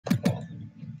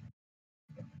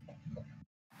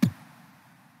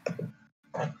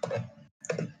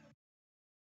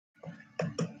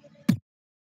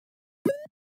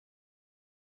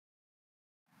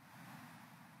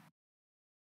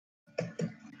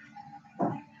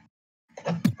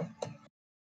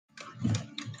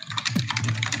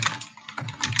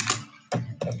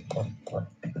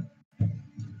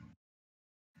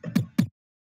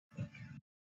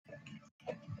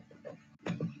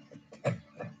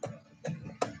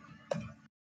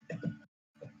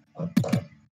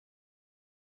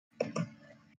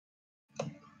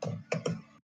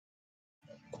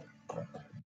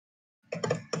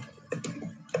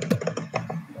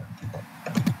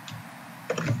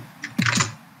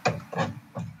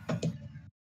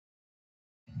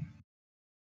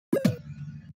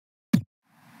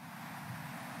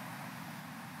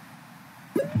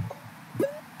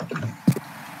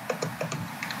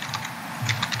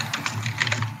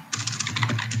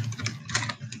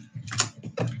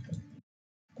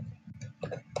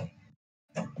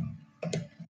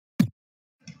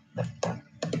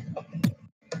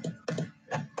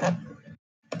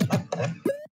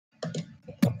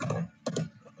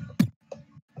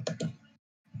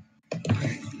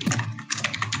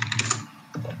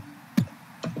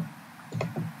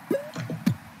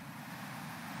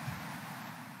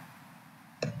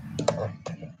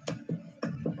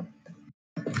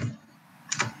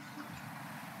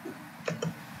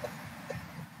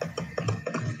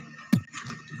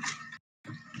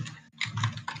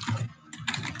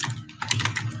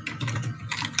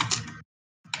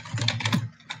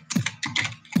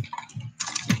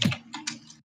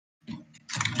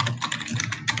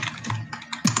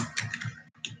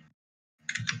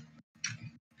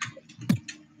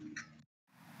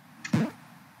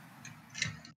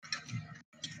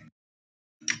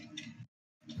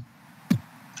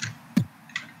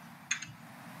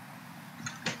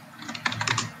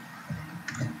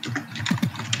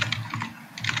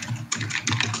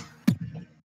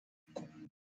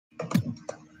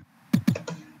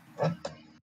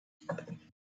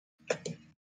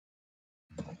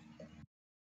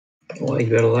Wait,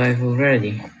 we're live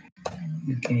already.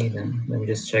 Okay, then let me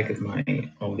just check if my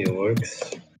audio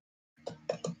works.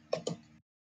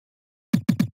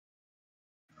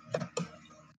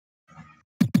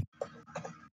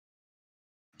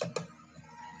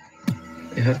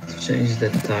 You have to change the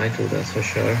title, that's for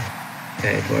sure.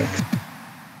 Okay, it worked.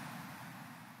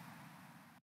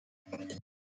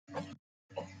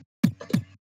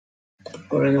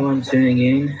 For anyone tuning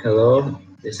in, hello,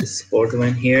 this is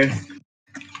Sportman here.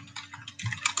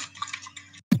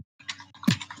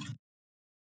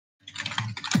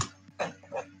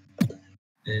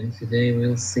 And today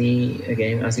we'll see a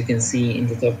game, as you can see in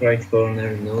the top right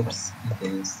corner, Noobs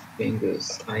against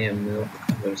Pingus. I am Noob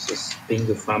versus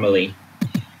Pingu family.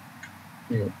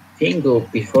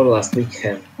 Pingu before last week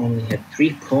only had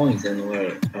 3 points and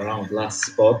were around last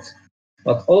spot.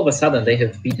 But all of a sudden they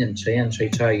have beaten Cheyenne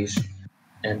Chaichaish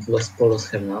and Los Polos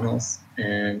Hermanos,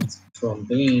 and from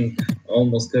being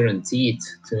almost guaranteed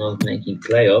to not making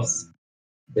playoffs,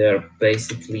 they're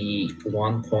basically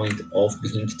 1 point off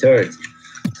being third.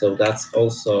 So that's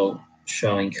also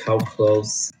showing how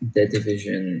close the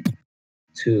Division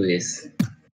 2 is.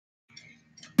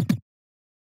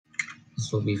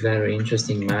 This will be a very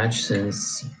interesting match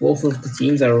since both of the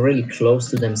teams are really close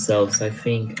to themselves. I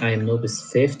think I am Noob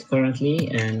is 5th currently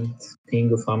and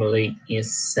Pingu family is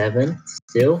 7th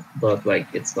still, but like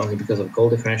it's only because of goal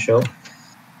differential.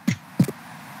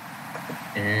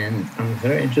 And I'm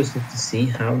very interested to see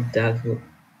how that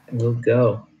will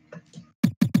go.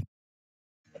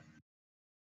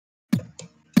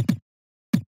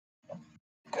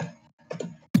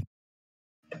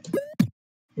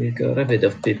 We've got a bit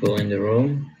of people in the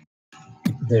room.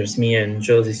 There's me and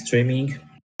Josie streaming.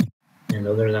 And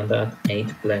other than that,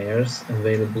 8 players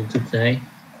available to play.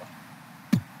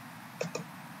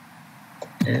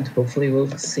 And hopefully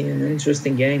we'll see an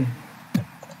interesting game.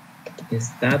 Is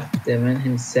that the man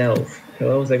himself?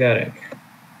 Hello, Zagarek.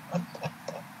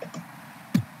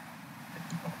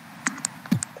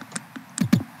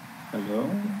 Hello.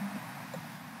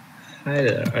 Hi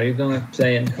there. Are you gonna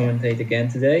play and commentate again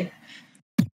today?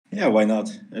 Yeah, why not?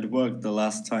 It worked the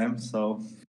last time, so...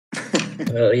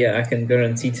 Well, yeah, I can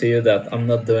guarantee to you that I'm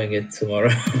not doing it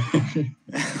tomorrow.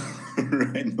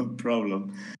 Right, no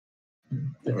problem.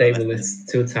 The table is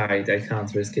too tight. I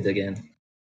can't risk it again.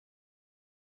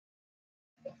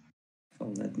 So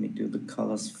let me do the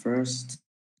colors first.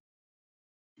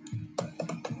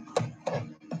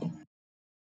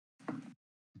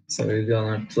 So we're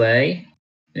gonna play,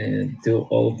 do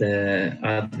all the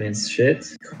admin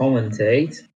shit,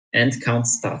 commentate, and count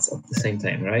stats at the same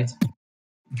time, right?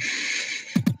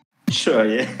 Sure,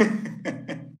 yeah.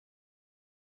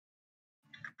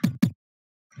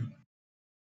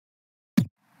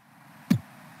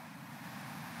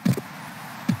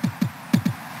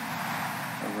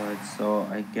 Alright, so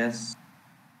I guess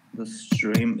the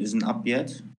stream isn't up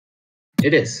yet?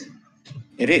 It is.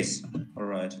 It is?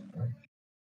 Alright.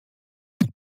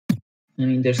 I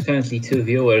mean, there's currently 2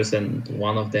 viewers and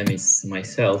one of them is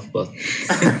myself, but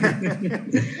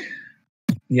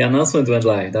the announcement went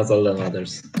live, that's all that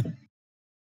matters.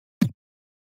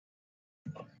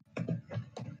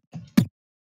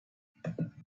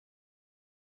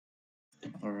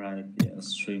 Alright, yeah,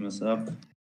 stream is up.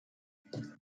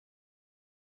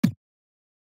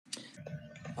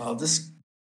 Oh, this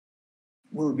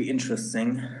will be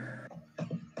interesting.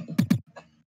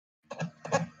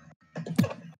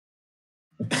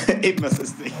 Irgendwas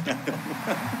ist nicht.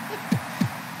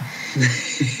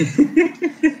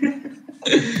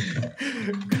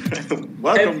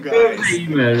 Welcome,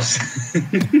 guys.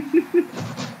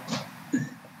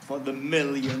 For the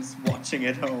millions watching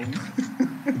at home.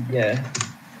 Yeah.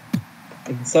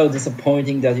 It's so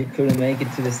disappointing that you couldn't make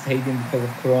it to the stadium because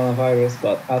of coronavirus,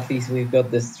 but at least we've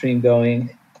got the stream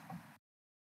going.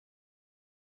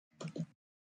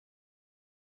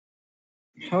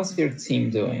 How's your team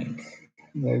doing?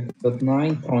 They've got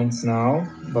 9 points now,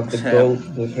 but the goal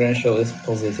differential is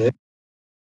positive.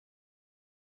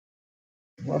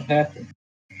 What happened?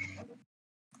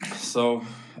 So,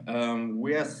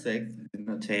 we are 6th in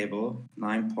the table,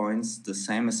 9 points, the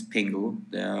same as Pingu.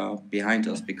 They are behind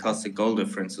us because the goal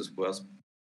difference is worse.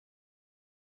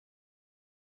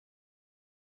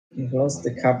 We've lost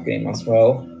the cup game as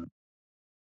well.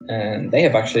 And they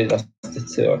have actually lost it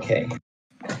too, okay.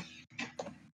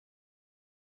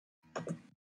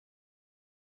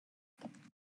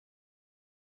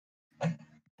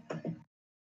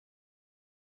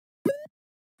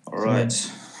 All right. So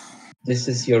this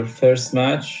is your first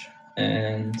match,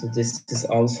 and this is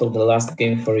also the last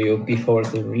game for you before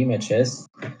the rematches.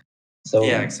 So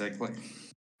yeah, exactly.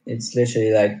 It's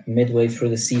literally like midway through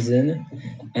the season.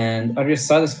 And are you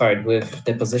satisfied with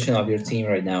the position of your team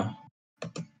right now?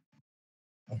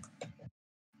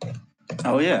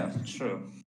 Oh yeah, true.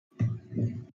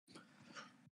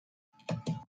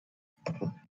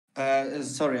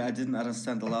 Sorry, I didn't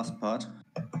understand the last part.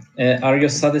 Are you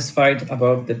satisfied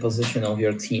about the position of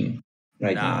your team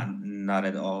right Nah, now? not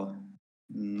at all.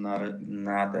 Not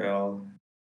at all.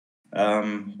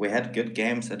 We had good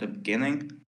games at the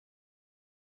beginning,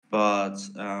 but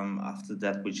after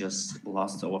that we just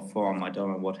lost our form. I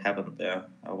don't know what happened there.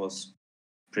 I was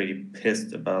pretty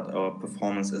pissed about our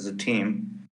performance as a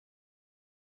team,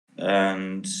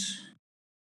 and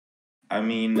I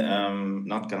mean,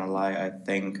 not gonna lie, I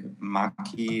think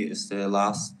Maki is the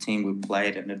last team we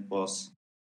played, and it was,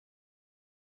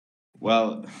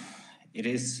 well, it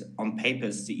is on paper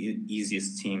it's the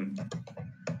easiest team.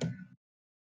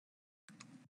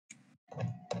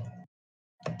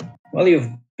 Well, you've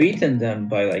beaten them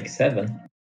by like 7.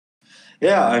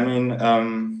 Yeah, I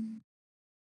mean,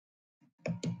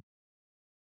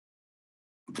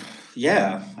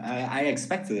 yeah, I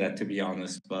expected that, to be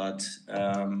honest, but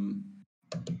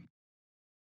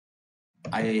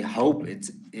I hope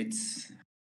it's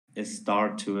a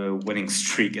start to a winning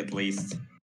streak at least.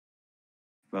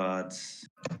 But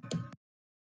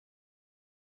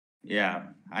yeah,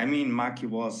 I mean, Maki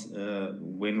was a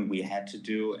win we had to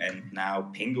do, and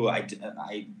now Pingu, I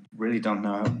really don't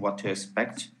know what to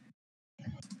expect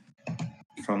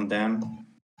from them.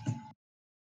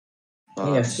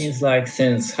 Yeah, it seems like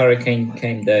since Hurricane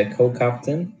became the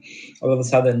co-captain, all of a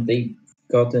sudden they've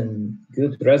gotten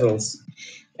good results.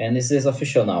 And this is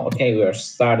official now. Okay, we are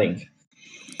starting.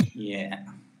 Yeah.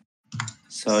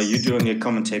 So you doing your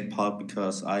commentate part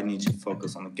because I need to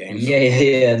focus on the game.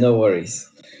 Yeah, no worries.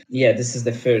 Yeah, this is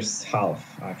the first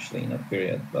half, actually, not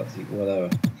period, but whatever.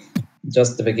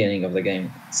 Just the beginning of the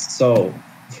game. So,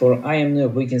 for I Am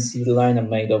Noob, we can see the lineup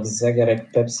made of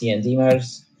Zagarek, Pepsi, and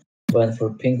Dimers. When for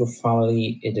Pingu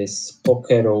family, it is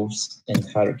Pokeros and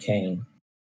Hurricane.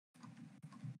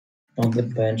 On the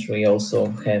bench, we also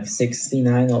have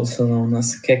 69, also known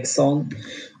as Kexon,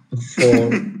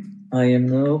 for I Am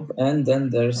Noob. And then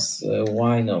there's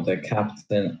Wino, the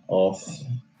captain of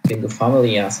Pingu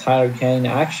family, as Hurricane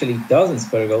actually doesn't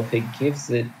spare goal. He gives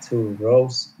it to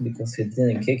Rose because he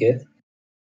didn't kick it.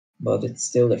 But it's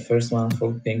still the first one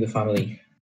for Pingu family.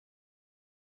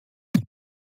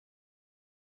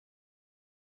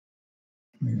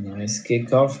 Nice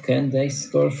kickoff. Can they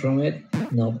score from it?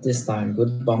 Not this time.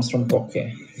 Good bumps from Poke.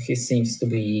 He seems to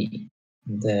be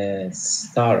the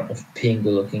star of Pingu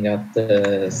looking at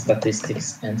the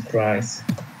statistics and price.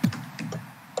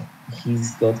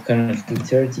 He's got currently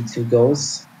 32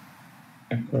 goals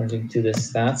according to the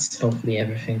stats. Hopefully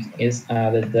everything is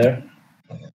added there.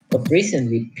 But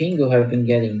recently Pingu have been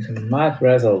getting mad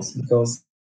results because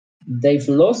they've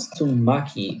lost to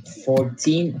Maki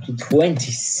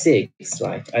 14-26.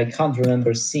 Like, I can't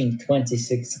remember seeing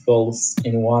 26 goals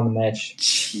in one match.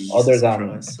 Jesus other than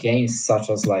Christ. Games such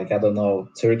as, like, I don't know,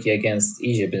 Turkey against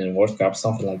Egypt in the World Cup,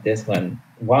 something like this, when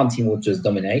one team would just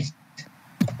dominate.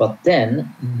 But then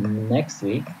next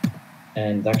week,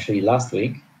 and actually last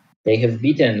week, they have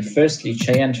beaten firstly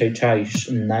Cheyenne Chai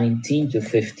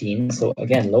 19-15. So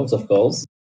again, loads of goals.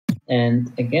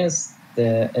 And against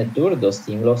the Edurdos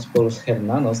team, Los Polos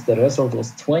Hermanos, the result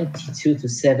was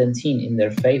 22-17 in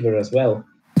their favor as well.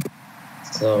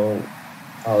 So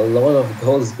a lot of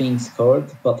goals being scored,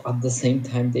 but at the same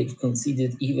time they've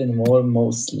conceded even more,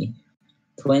 mostly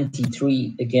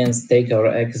 23 against Take Our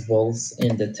X Balls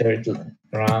in the third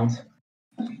round.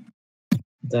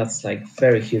 That's like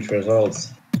very huge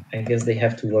results. I guess they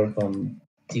have to work on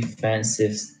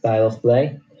defensive style of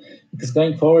play, because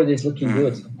going forward is looking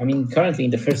good. I mean, currently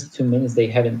in the first 2 minutes, they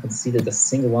haven't conceded a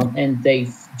single one, and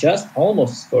they've just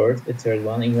almost scored a third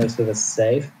one, Ingles with a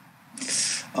save.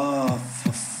 Oh,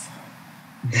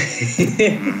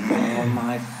 oh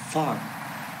my fuck.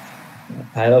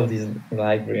 I love these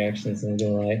live reactions in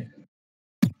real life.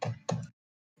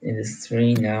 It is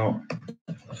 3 now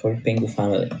for Pingu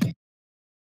family.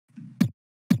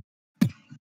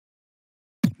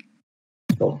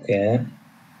 Okay.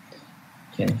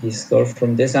 Can he score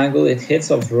from this angle? It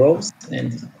hits off Rose,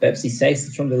 and Pepsi saves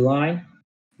it from the line.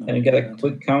 Can we get a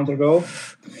quick counter goal?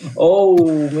 Oh,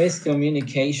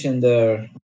 miscommunication there.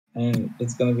 And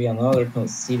it's going to be another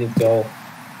conceded goal.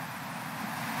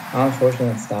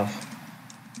 Unfortunate stuff.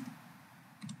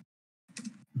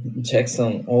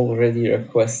 Jackson already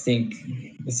requesting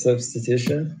a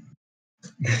substitution.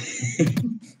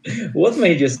 What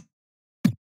made you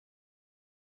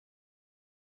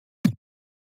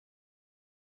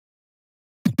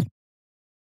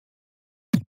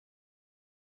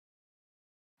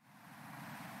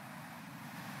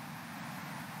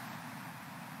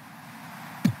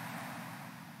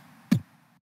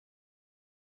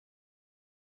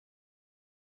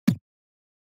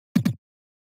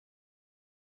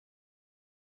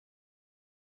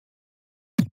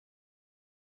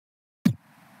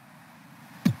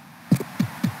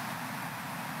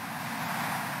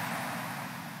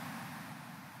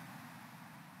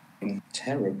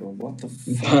Terrible. What the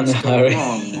fuck is going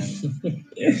on, man?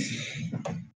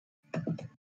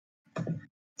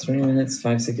 3 minutes,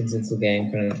 5 seconds into the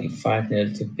game. Currently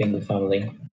 5-0 to Pingu family.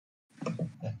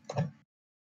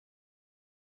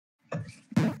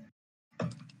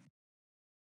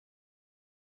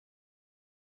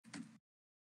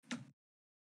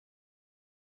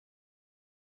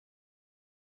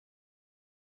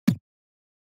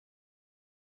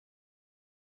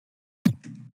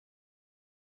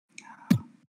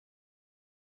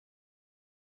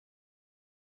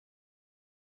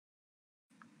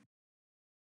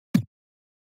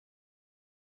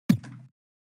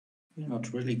 We're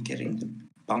not really getting the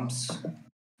bumps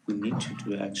we need to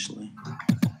do, actually.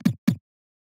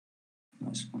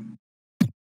 Nice one.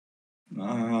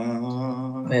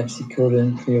 Pepsi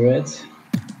couldn't clear it.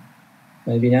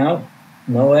 Maybe now.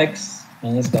 No X,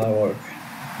 and it's gonna work.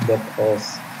 That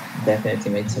pause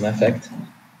definitely made some effect.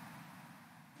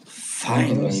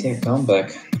 Finally.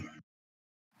 Comeback.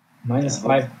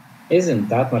 -5 isn't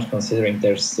that much considering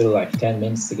there's still like 10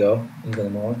 minutes to go,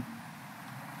 even more.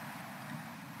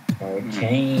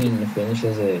 Hurricane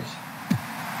finishes it.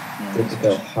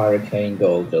 Typical Hurricane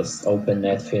goal, just open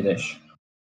net finish.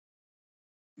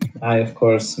 I, of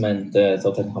course, meant the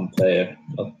Tottenham player,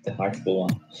 not the HaxBall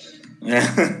one. Yeah.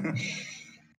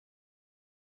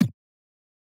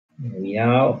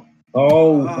 Now,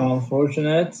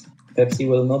 unfortunate. Pepsi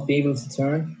will not be able to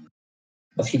turn.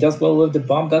 But he does well with the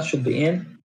bomb. That should be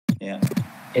in. Yeah.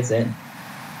 It's in.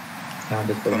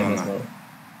 Counted for him as well.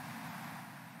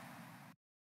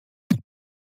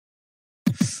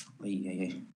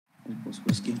 It was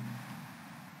risky.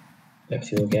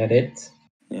 Pepsi will get it.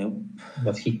 Yep.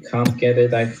 But he can't get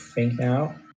it, I think,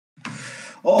 now.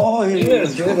 Oh, he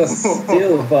was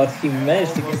still, but he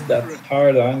managed to get that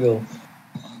hard angle.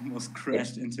 Almost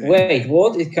crashed into it. Wait,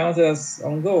 what? It counted as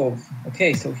on goal.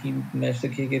 Okay, so he managed to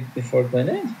kick it before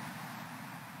playing.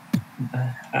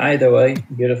 Either way,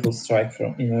 beautiful strike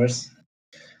from Immers.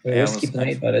 Risky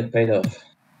play, but it paid off.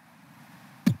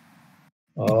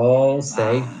 Oh,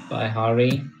 saved by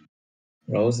Harry.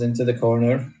 Rose into the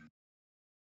corner.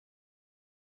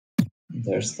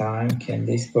 There's time. Can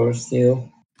they score still?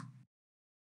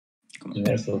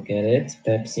 Immers will get it.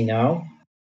 Pepsi now.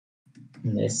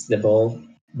 Missed the ball.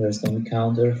 There's no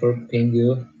counter for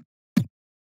Pingu.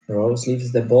 Rose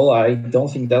leaves the ball. I don't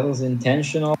think that was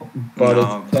intentional, but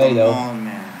it paid off.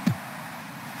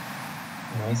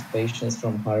 Nice patience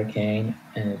from Hurricane,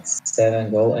 and it's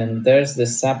 7-goal. And there's the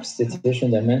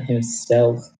substitution. The man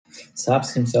himself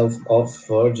subs himself off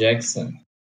for Jackson.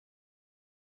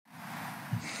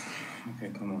 Okay,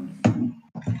 come on.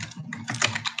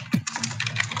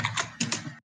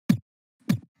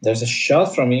 There's a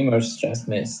shot from Immers, just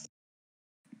missed.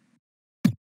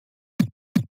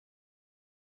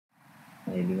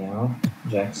 Maybe now,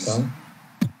 Jackson.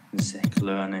 Zach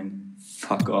learning.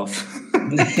 Fuck off.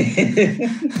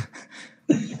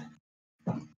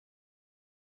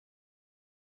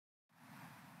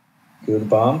 Good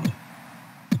bump.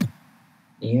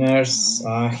 Immers,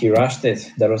 he rushed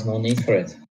it. There was no need for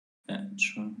it. Yeah,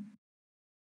 true.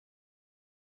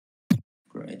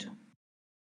 Great.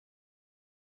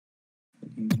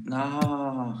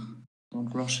 Nah,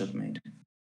 don't rush it, mate.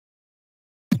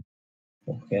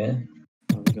 Okay.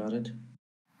 Oh, we got it.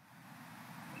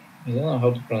 I don't know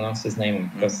how to pronounce his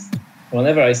name because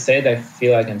whenever I say it, I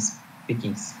feel like I'm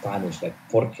speaking Spanish, like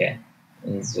porque,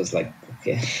 and it's just like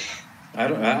porque. I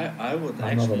would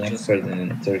I'm actually not an expert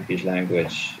in Turkish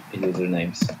language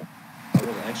usernames. I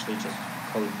would actually just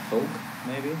call it poke,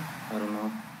 maybe. I don't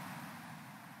know.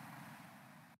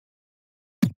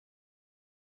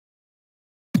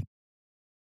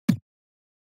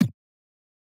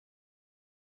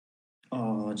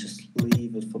 Oh, just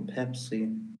leave it for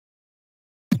Pepsi.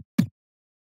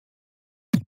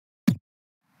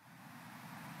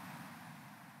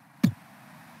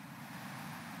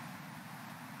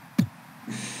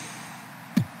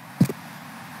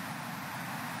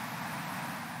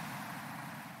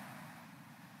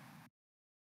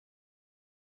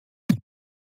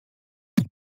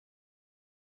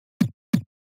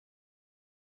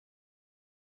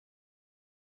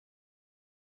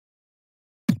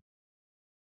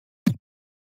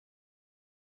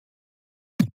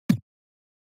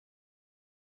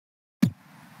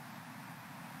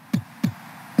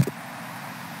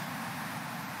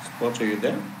 What are you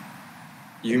there?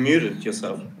 You muted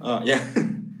yourself. Oh, yeah.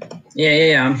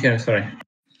 Yeah, I'm here, sorry.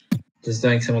 Just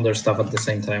doing some other stuff at the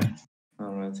same time.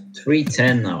 Alright.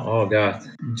 3-10 now, oh god.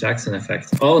 Jackson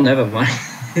effect. Oh, never mind.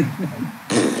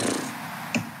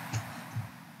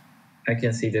 I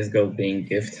can see this goal being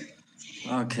gift.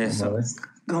 Okay, so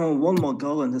Go on, one more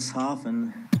goal in this half,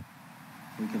 and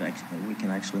we can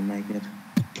actually make it.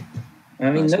 I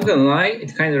mean, Nice not gonna lie,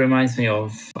 it kind of reminds me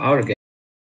of our game.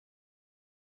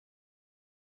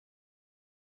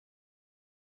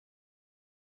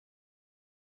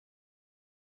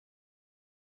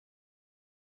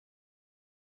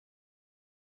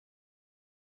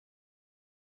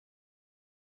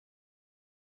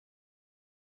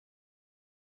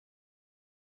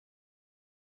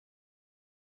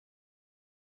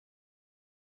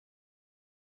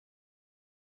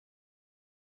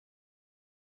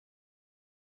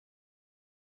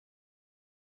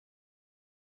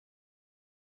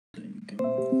 There you go.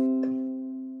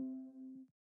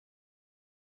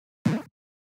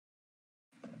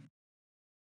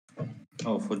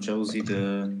 Oh, for Josie,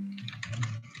 the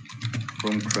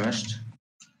room crashed.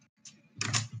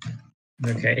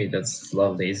 Okay, that's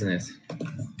lovely, isn't it?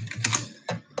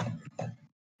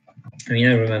 I mean,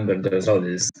 I remember the result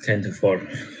is 10-4.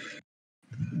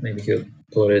 Maybe he'll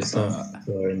put it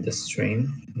somewhere in the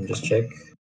stream. I'll just check.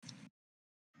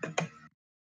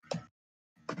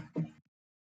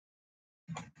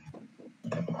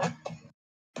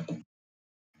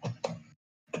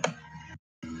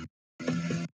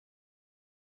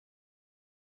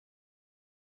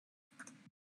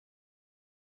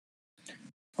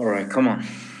 All right, come on.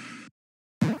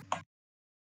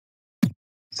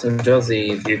 So,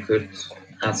 Josie, if you could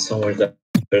add somewhere the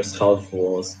first half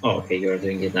was... Oh, okay, you're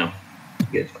doing it now.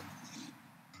 Good.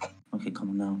 Okay, come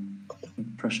on now.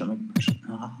 Make pressure, make pressure.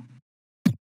 Ah.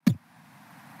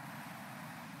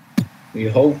 We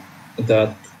hope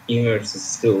that Emerse is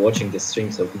still watching the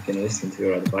stream so he can listen to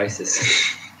your advices.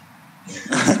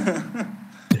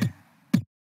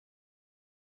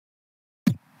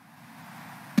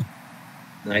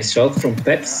 Nice shot from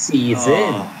Pepsi, it's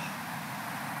in.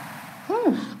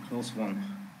 Whew, close one.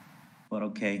 But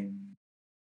okay.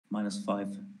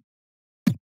 -5.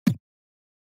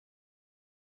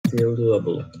 Still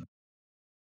doable.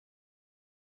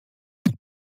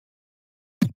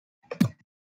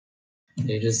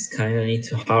 You just kind of need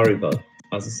to hurry, but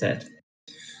as I said,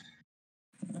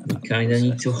 you kind of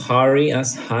need to hurry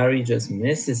as Harry just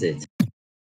misses it.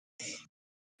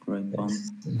 Great bump.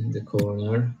 In the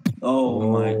corner. Oh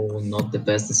my. Not the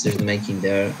best decision making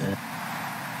there.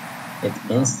 It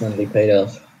instantly paid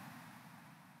off.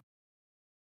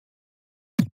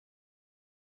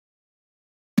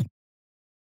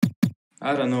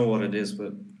 I don't know what it is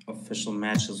with official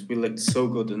matches. We looked so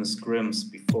good in the scrims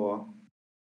before.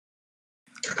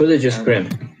 Who did you scrim?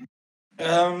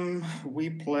 We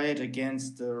played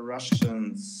against the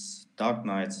Russians, Dark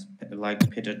Knights, like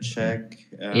Peter Cech.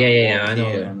 Yeah, I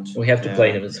know them. We have to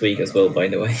play them this week as well, by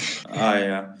the way. Oh,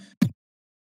 yeah.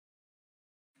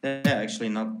 They're actually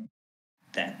not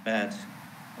that bad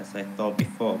as I thought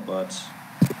before, but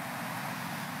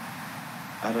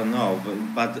I don't know.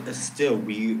 But still,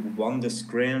 we won the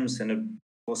scrims and it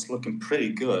was looking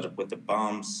pretty good with the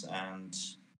bombs and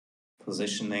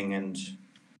positioning. And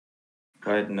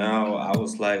right now,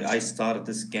 I started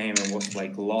this game and was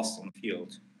like lost on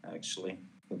field, actually,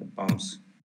 with the bombs.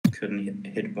 Couldn't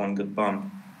hit one good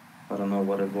bump. I don't know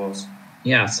what it was.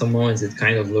 Yeah, some moments it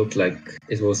kind of looked like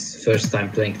it was first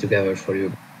time playing together for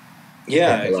you.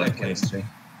 Yeah, exactly. Chemistry.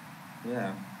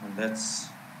 Yeah, and that's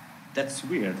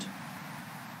weird.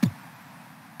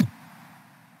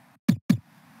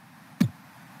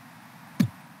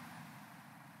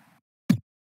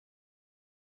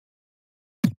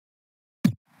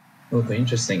 It will be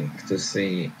interesting to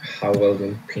see how well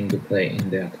will Pingu play in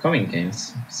the upcoming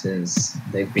games, since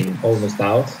they've been almost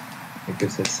out. You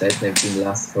could have said they've been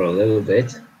last for a little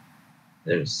bit.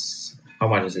 There's, how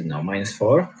much is it now?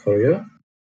 -4 for you?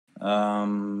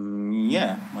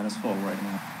 Yeah, -4 right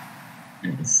now.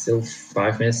 And still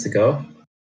 5 minutes to go.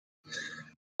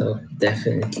 So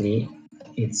definitely,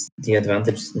 the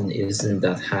advantage isn't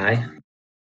that high.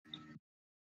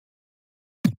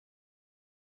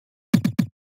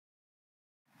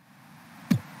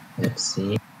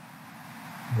 FC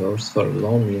goes for a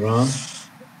lonely run.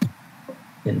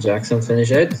 Can Jackson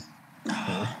finish it?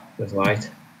 With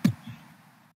light.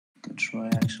 Good try,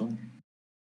 actually.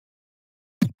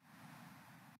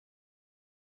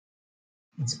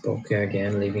 It's Poke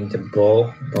again, leaving the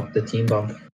ball, but the team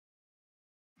bump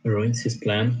ruins his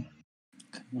plan.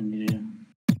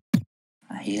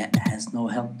 He has no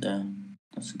help there.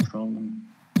 That's the problem.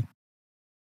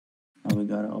 Now we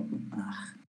gotta open.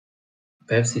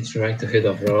 Pepsi tried to hit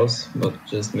off Rose, but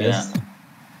just missed. Yeah.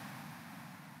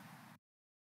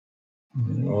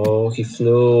 Oh, he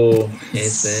flew.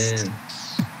 It's in.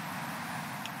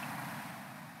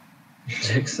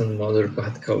 Jackson, mother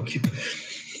bad goalkeeper.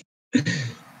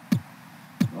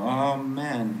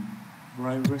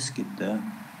 Why risk it there?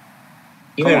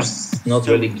 Emer's not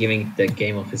really giving the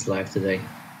game of his life today.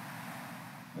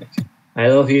 Like, I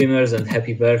love you, Emers, and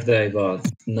happy birthday, but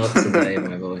not today,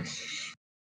 my boy.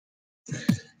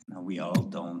 No, we all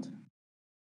don't.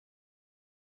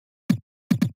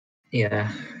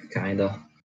 Yeah, kinda.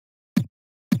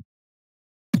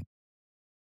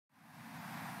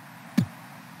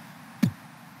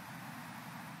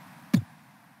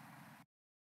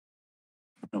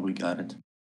 No, we got it.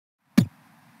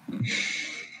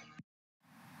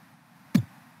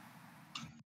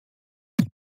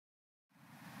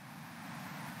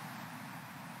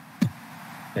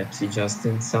 Pepsi just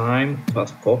in time,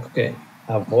 but Poke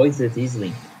avoids it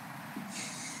easily.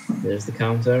 There's the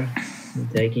counter,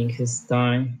 taking his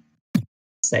time.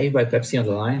 Saved by Pepsi on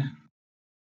the line.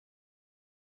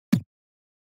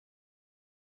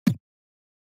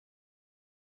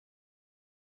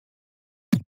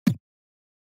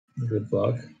 Good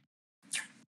block.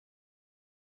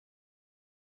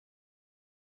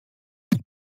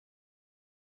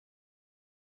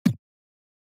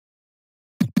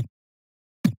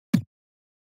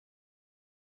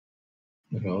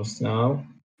 Roast now.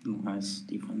 Nice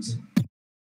defense.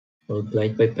 Well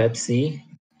played by Pepsi.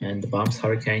 And the bumps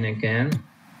Hurricane again.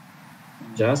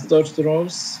 Just dodge the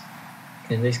rolls.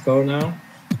 Can they score now?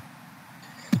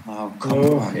 Oh, come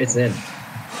on. It's in.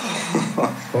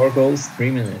 4 goals,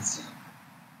 3 minutes.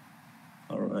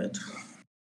 All right.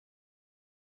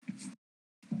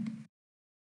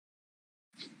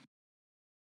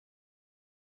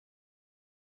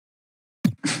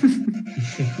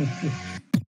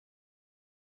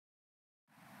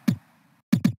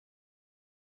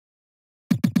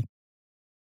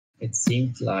 It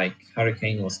seemed like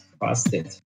Hurricane was past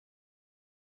it.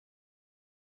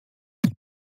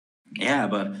 Yeah,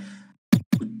 but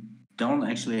we don't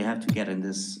actually have to get in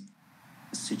this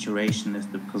situation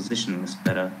if the positioning is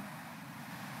better,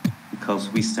 because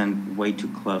we stand way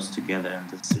too close together in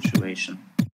this situation.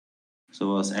 So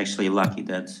I was actually lucky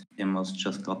that Immos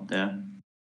just got there,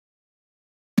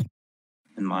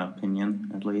 in my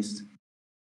opinion, at least.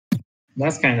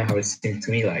 That's kind of how it seemed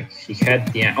to me. Like he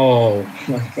had the oh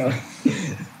my god.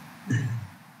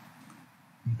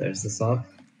 There's the sub.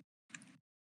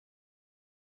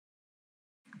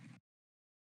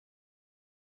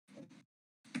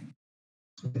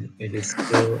 It is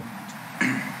still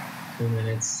 2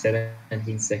 minutes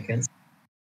 17 seconds,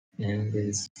 and it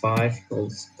is 5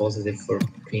 goals positive for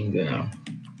Pingu now.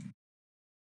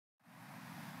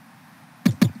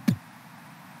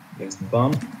 There's the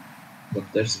bump, but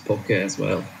there's Poke as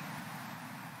well.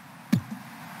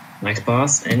 Nice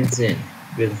pass, and it's in.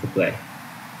 Beautiful play.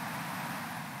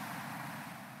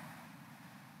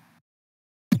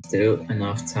 Still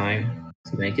enough time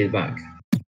to make it back.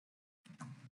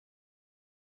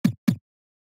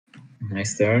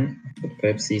 Nice turn, but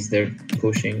Pepsi's there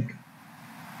pushing.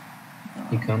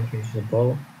 He can't reach the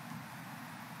ball.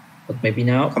 But maybe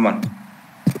now. Come on.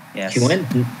 Yes. He went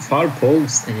far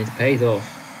post and it paid off.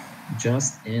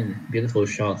 Just in. Beautiful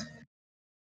shot.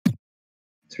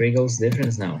 3 goals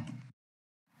difference now.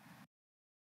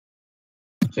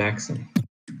 Jackson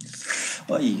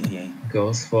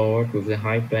goes forward with the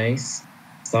high pace.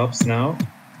 Stops now,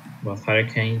 but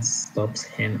Hurricane stops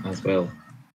him as well.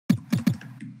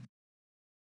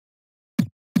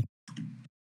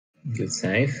 Good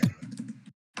save.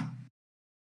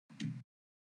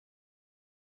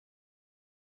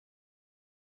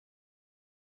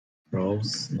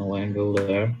 Rolls, no angle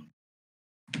there.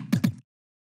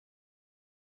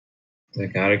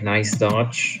 Zagaric, nice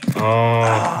dodge.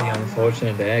 Oh, the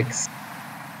unfortunate X.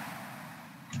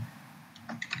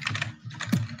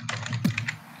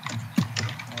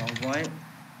 Alright.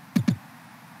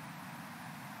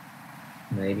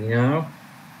 Maybe now.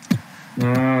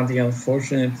 Ah, the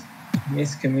unfortunate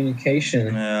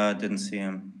miscommunication. Yeah, I didn't see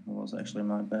him. It was actually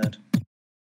my bad.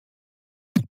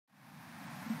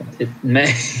 It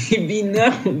may be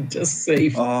now. Just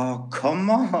safe. Oh, come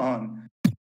on.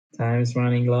 Time is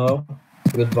running low.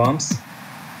 Good bumps.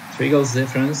 3 goals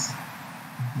difference.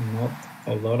 Not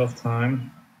a lot of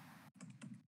time.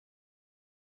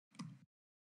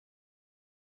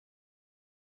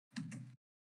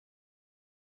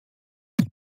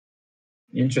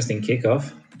 Interesting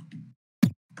kickoff.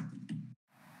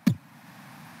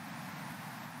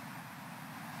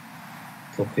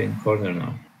 Poke in corner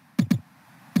now.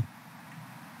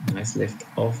 Nice lift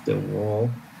off the wall.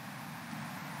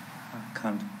 I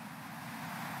can't.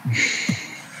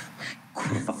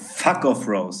 Fuck off,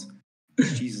 Rose.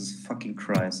 Jesus fucking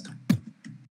Christ.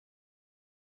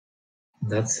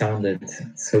 That sounded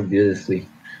so beautifully.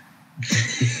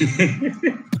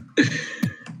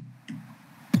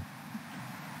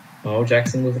 Oh,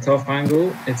 Jackson with a tough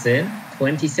angle. It's in.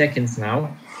 20 seconds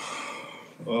now.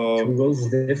 2 goals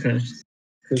difference.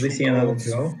 Could we see another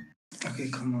draw? Okay,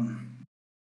 come on.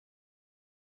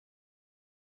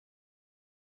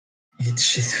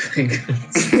 It's just Pingu.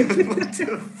 What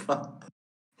the fuck?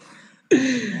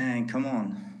 Man, come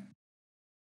on.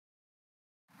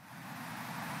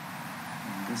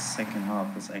 This second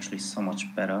half was actually so much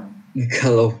better.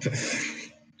 Gallop.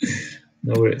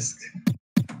 No risk.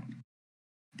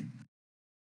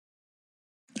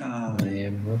 I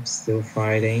am up, still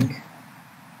fighting.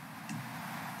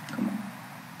 Come on.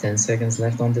 10 seconds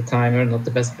left on the timer, not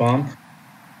the best bump.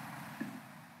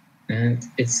 And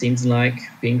it seems like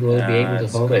Pingu will be able to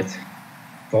hold it.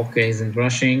 Poke isn't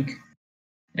rushing.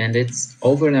 And it's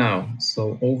over now.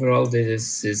 So overall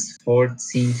this is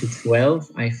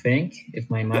 14-12, I think, if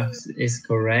my math is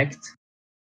correct.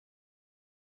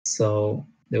 So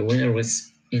the winner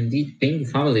was indeed Pingu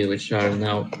family, which are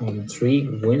now on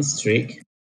 3-win streak.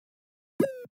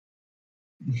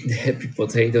 The happy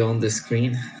potato on the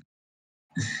screen.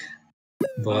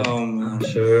 But I'm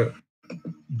sure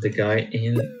the guy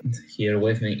in here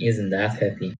with me isn't that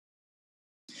happy.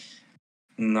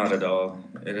 Not at all.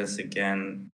 It is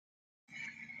again,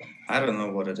 I don't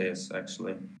know what it is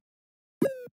actually.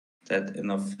 That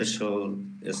an official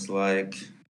is like,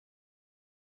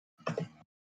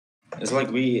 it's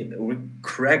like we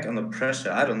crack under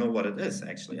pressure. I don't know what it is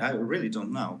actually. I really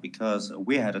don't know, because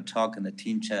we had a talk in the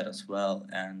team chat as well,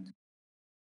 and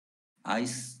I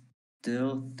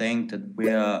still think that we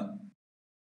are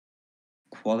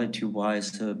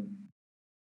quality-wise a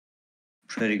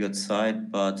pretty good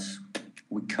side, but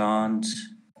we can't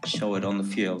show it on the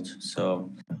field.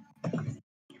 So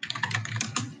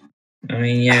I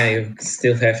mean, yeah, you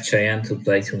still have Cheyenne to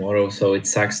play tomorrow, so it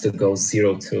sucks to go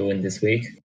 0-2 in this week.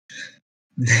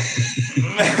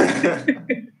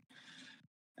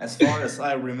 As far as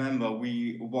I remember,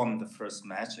 we won the first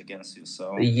match against you,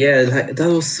 so... Yeah, that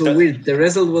was so weird. The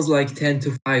result was like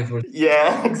 10-5. Or...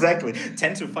 Yeah, exactly.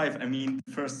 10-5. I mean,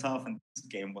 the first half in this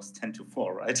game was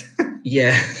 10-4, right?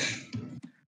 Yeah.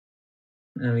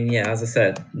 I mean, yeah, as I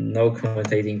said, no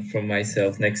commentating from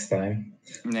myself next time.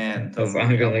 Yeah, because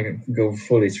I'm gonna go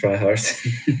fully try hard.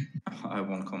 I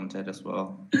won't commentate as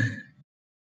well.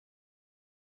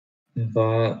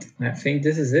 But I think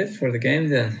this is it for the game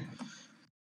then.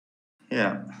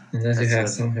 Yeah. Unless you have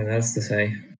something else to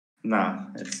say. Nah,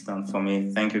 it's done for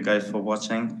me. Thank you guys for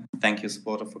watching. Thank you,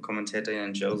 Sporter, for commentating,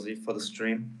 and Josie for the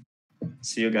stream.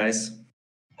 See you guys.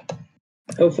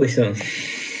 Hopefully soon.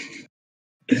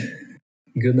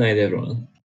 Good night, everyone.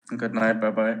 Good night.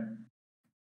 Bye-bye.